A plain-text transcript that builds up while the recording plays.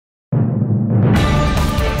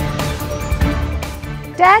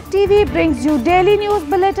Tag TV brings you daily news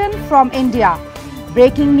bulletin from India.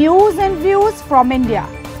 Breaking news and views from India.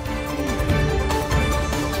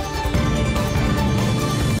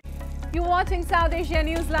 You're watching South Asia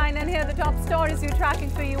Newsline, and here are the top stories we're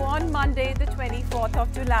tracking for you on Monday, the 24th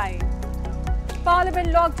of July. Parliament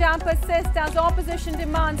lockdown persists as opposition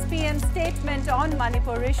demands PM statement on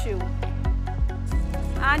Manipur issue.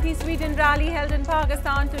 Anti-Sweden rally held in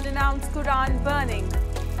Pakistan to denounce Quran burning.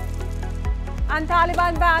 And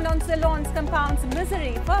Taliban ban on salons compounds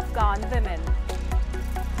misery for Afghan women.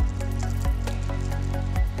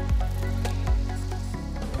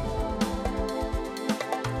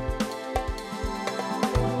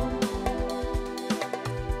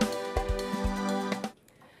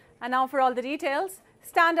 And now for all the details.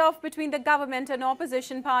 Standoff between the government and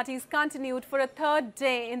opposition parties continued for a third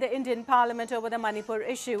day in the Indian Parliament over the Manipur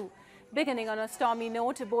issue. Beginning on a stormy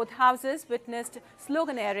note, both houses witnessed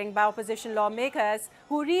sloganeering by opposition lawmakers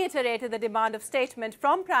who reiterated the demand of statement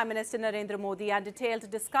from Prime Minister Narendra Modi and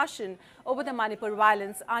detailed discussion over the Manipur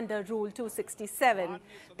violence under Rule 267.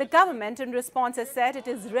 The government in response has said it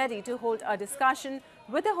is ready to hold a discussion,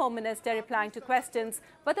 with the Home Minister replying to questions,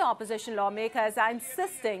 but the opposition lawmakers are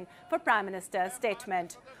insisting for Prime Minister's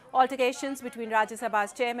statement. Altercations between Rajya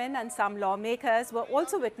Sabha's chairman and some lawmakers were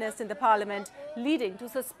also witnessed in the Parliament, leading to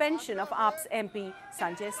suspension of AAP's MP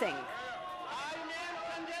Sanjay Singh.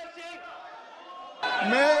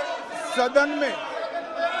 मैं सदन में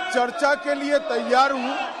चर्चा के लिए तैयार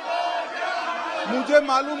हूं। मुझे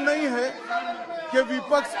मालूम नहीं है कि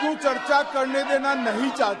विपक्ष को चर्चा करने देना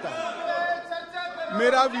नहीं चाहता।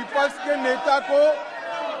 मेरा विपक्ष के नेता को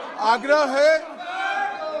आग्रह है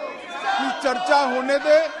कि चर्चा होने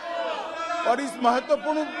दे और इस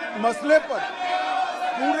महत्वपूर्ण मसले पर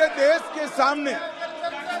पूरे देश के सामने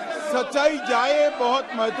सच्चाई जाए, बहुत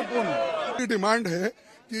महत्वपूर्ण है। डिमांड है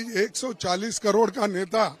कि 140 करोड़ का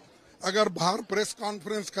नेता अगर बाहर प्रेस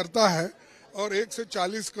कॉन्फ्रेंस करता है और 1 से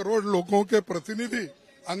 40 करोड़ लोगों के प्रतिनिधि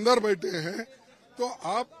अंदर बैठे हैं, तो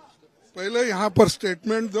आप पहले यहाँ पर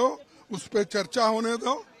स्टेटमेंट दो, उस पर चर्चा होने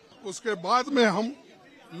दो, उसके बाद में हम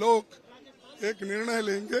लोग एक निर्णय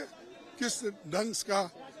लेंगे किस ढंग का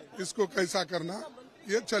इसको कैसा करना,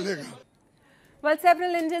 ये चलेगा। Well,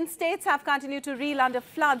 several Indian states have continued to reel under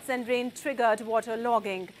floods and rain-triggered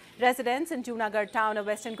waterlogging. Residents in Junagadh town of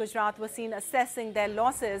western Gujarat were seen assessing their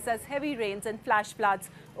losses as heavy rains and flash floods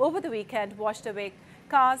over the weekend washed away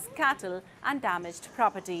cars, cattle and damaged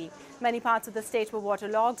property. Many parts of the state were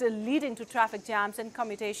waterlogged, leading to traffic jams and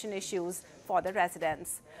commutation issues for the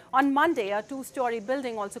residents. On Monday, a two-story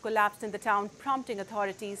building also collapsed in the town, prompting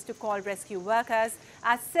authorities to call rescue workers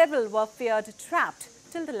as several were feared trapped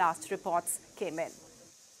till the last reports came in.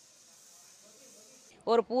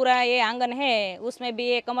 और पूरा ये आंगन है, उसमें भी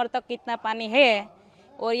 1 कमर तक कितना पानी है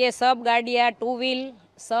और ये सब गाड़ियाँ, टू व्हील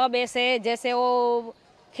सब ऐसे जैसे वो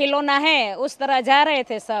खिलौना है उस तरह जा रहे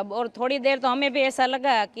थे सब। और थोड़ी देर तो हमें भी ऐसा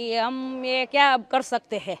लगा कि हम ये क्या कर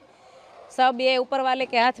सकते हैं, सब ये ऊपर वाले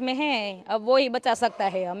के हाथ में है, अब वो ही बचा सकता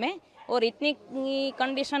है हमें। और इतनी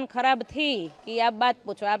कंडीशन खराब थी कि आप बात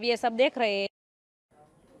पूछो, आप ये सब देख रहे हैं।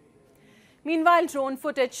 Meanwhile, drone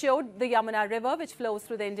footage showed the Yamuna River, which flows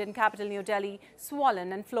through the Indian capital New Delhi,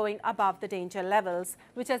 swollen and flowing above the danger levels,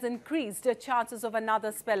 which has increased the chances of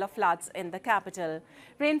another spell of floods in the capital.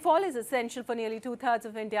 Rainfall is essential for nearly 2/3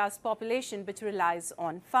 of India's population, which relies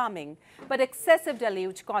on farming. But excessive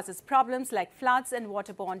deluge causes problems like floods and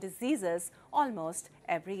waterborne diseases almost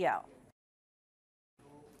every year.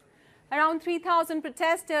 Around 3,000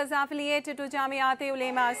 protesters affiliated to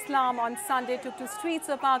Jamiat-e-Ulema-Islam on Sunday took to streets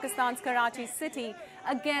of Pakistan's Karachi city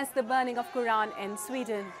against the burning of Quran in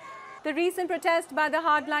Sweden. The recent protest by the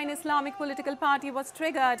hardline Islamic political party was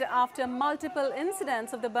triggered after multiple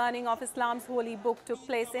incidents of the burning of Islam's holy book took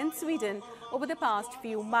place in Sweden over the past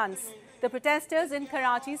few months. The protesters in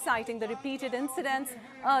Karachi, citing the repeated incidents,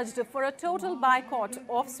 urged for a total boycott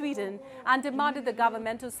of Sweden and demanded the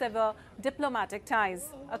government to sever diplomatic ties.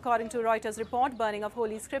 According to Reuters report, burning of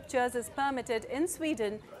holy scriptures is permitted in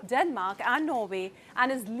Sweden, Denmark and Norway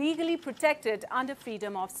and is legally protected under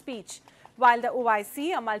freedom of speech. While the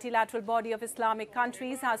OIC, a multilateral body of Islamic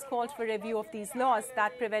countries, has called for review of these laws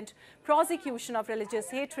that prevent prosecution of religious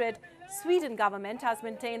hatred, Sweden government has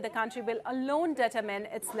maintained the country will alone determine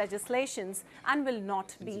its legislations and will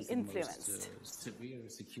not be influenced.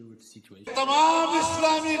 तमाम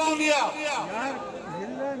इस्लामी दुनिया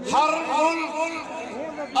हर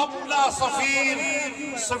मुल्क अपना सफीर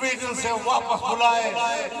Sweden से वापस बुलाए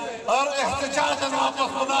और एहतजाजन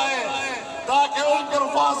वापस बुलाए ताकि उन पर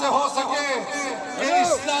वाज़ेह हो सके कि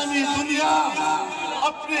इस्लामी दुनिया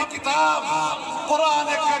अपनी किताब कुरान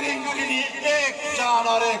करीम के लिए एक जान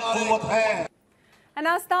और एक कुव्वत है। And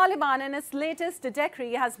as Taliban in its latest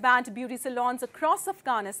decree has banned beauty salons across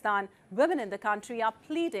Afghanistan, women in the country are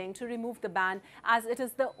pleading to remove the ban as it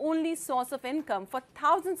is the only source of income for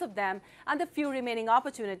thousands of them and the few remaining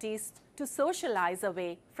opportunities to socialize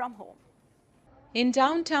away from home. In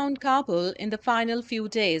downtown Kabul, in the final few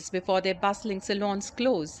days before their bustling salons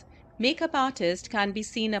close, makeup artists can be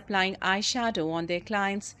seen applying eyeshadow on their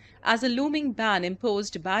clients as a looming ban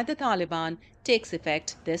imposed by the Taliban takes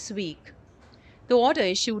effect this week. The order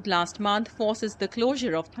issued last month forces the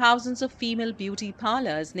closure of thousands of female beauty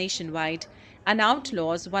parlors nationwide and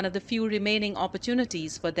outlaws one of the few remaining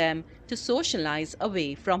opportunities for them to socialize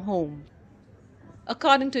away from home.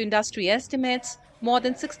 According to industry estimates, more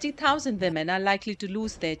than 60,000 women are likely to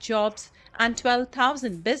lose their jobs and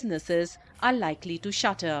 12,000 businesses are likely to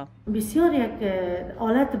shutter. بسیار یک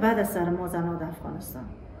حالت بد است سر ما زنان در افغانستان.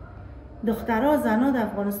 دخترها زنان در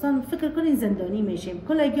افغانستان فکر کنین زندانی میشیم.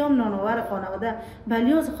 کل ایام نانآور خانواده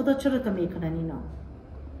بلیاز خدا چرا تا میکنن اینا؟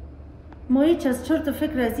 ما هیچ از چرت و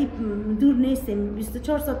فکر از این دور نیستیم.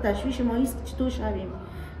 24 ساعت تشویش ما است چطور شویم؟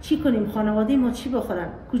 چی کنیم؟ خانواده ما چی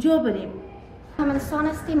بخورن؟ کجا بریم؟ هم انسان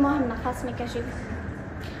هستیم، ما هم نفس میکشیم.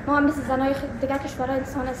 ما هم مثل زنای دیگر کشورها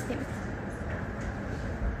انسان هستیم.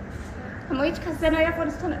 اما هیچ کس زنای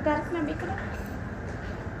افغانستان درک نمیکنه.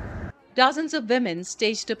 Dozens of women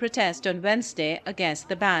staged a protest on Wednesday against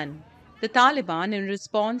the ban. The Taliban, in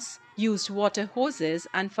response, used water hoses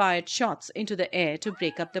and fired shots into the air to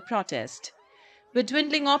break up the protest. With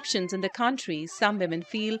dwindling options in the country, some women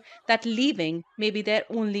feel that leaving may be their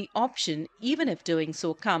only option, even if doing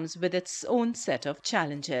so comes with its own set of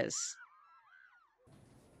challenges.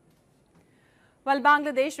 Well,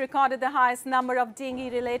 Bangladesh recorded the highest number of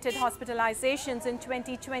dengue-related hospitalizations in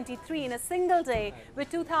 2023 in a single day, with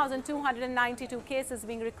 2,292 cases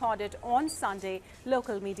being recorded on Sunday,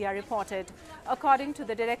 local media reported. According to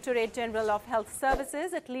the Directorate General of Health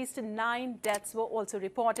Services, at least 9 deaths were also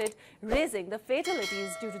reported, raising the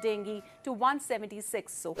fatalities due to dengue to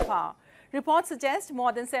 176 so far. Reports suggest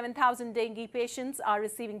more than 7,000 dengue patients are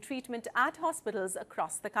receiving treatment at hospitals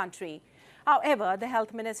across the country. However, the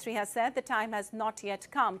Health Ministry has said the time has not yet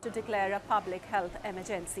come to declare a public health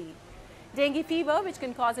emergency. Dengue fever, which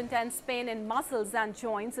can cause intense pain in muscles and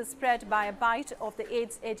joints, is spread by a bite of the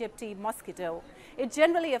Aedes aegypti mosquito. It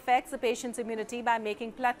generally affects the patient's immunity by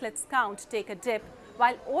making platelets count take a dip,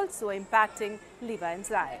 while also impacting liver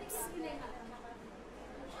enzymes.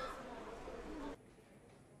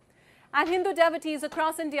 And Hindu devotees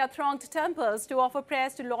across India thronged temples to offer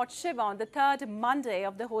prayers to Lord Shiva on the third Monday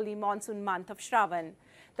of the holy monsoon month of Shravan.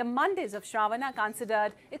 The Mondays of Shravan are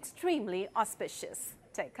considered extremely auspicious.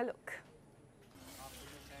 Take a look.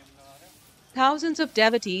 Thousands of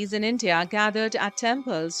devotees in India gathered at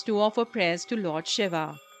temples to offer prayers to Lord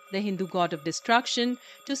Shiva, the Hindu god of destruction,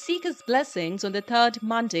 to seek his blessings on the third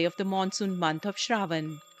Monday of the monsoon month of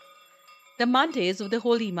Shravan. The Mondays of the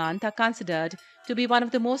holy month are considered to be one of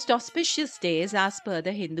the most auspicious days as per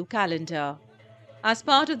the Hindu calendar. As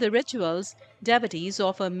part of the rituals, devotees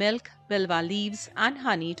offer milk, bilva leaves and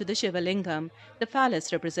honey to the Shiva Lingam, the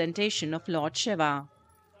phallus representation of Lord Shiva.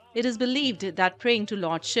 It is believed that praying to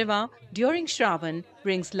Lord Shiva during Shravan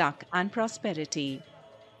brings luck and prosperity.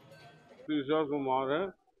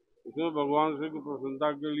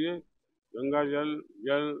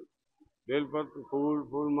 बेलपत्र फूल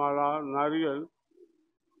फूलमाला नारियल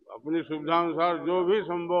अपनी सुविधानुसार जो भी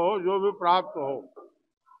संभव हो जो भी प्राप्त हो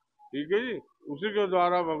ठीक है जी उसी के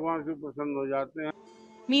द्वारा भगवान से प्रसन्न हो जाते हैं.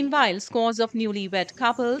 Meanwhile, scores of newlywed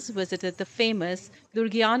couples visited the famous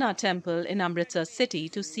Durgiana temple in Amritsar city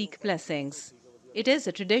to seek blessings. It is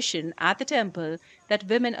a tradition at the temple that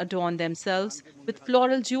women adorn themselves with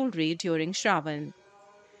floral jewelry during Shravan.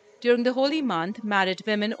 During the holy month, married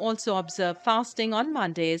women also observe fasting on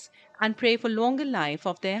Mondays and pray for longer life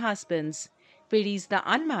of their husbands, whereas the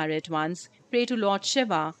unmarried ones pray to Lord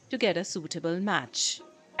Shiva to get a suitable match.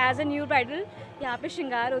 As a new bridal, यहाँ पे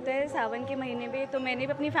श्रृंगार होता है सावन के महीने में, तो मैंने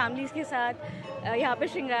भी अपनी फैमिलीज़ के साथ यहाँ पे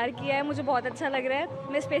श्रृंगार किया है. मुझे बहुत अच्छा लग रहा है.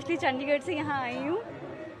 मैं स्पेशली चंडीगढ़ से यहाँ आई हूँ.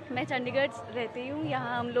 मैं चंडीगढ़ रहती हूँ.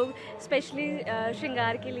 यहाँ हम लोग स्पेशली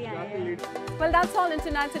श्रृंगार के लिए आए हैं. Well, that's all in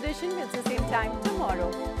tonight's edition. It's the same time tomorrow.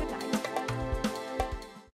 Good night.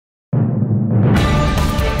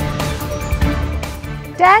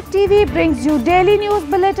 Tag TV brings you daily news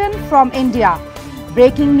bulletin from India.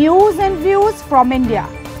 Breaking news and views from India.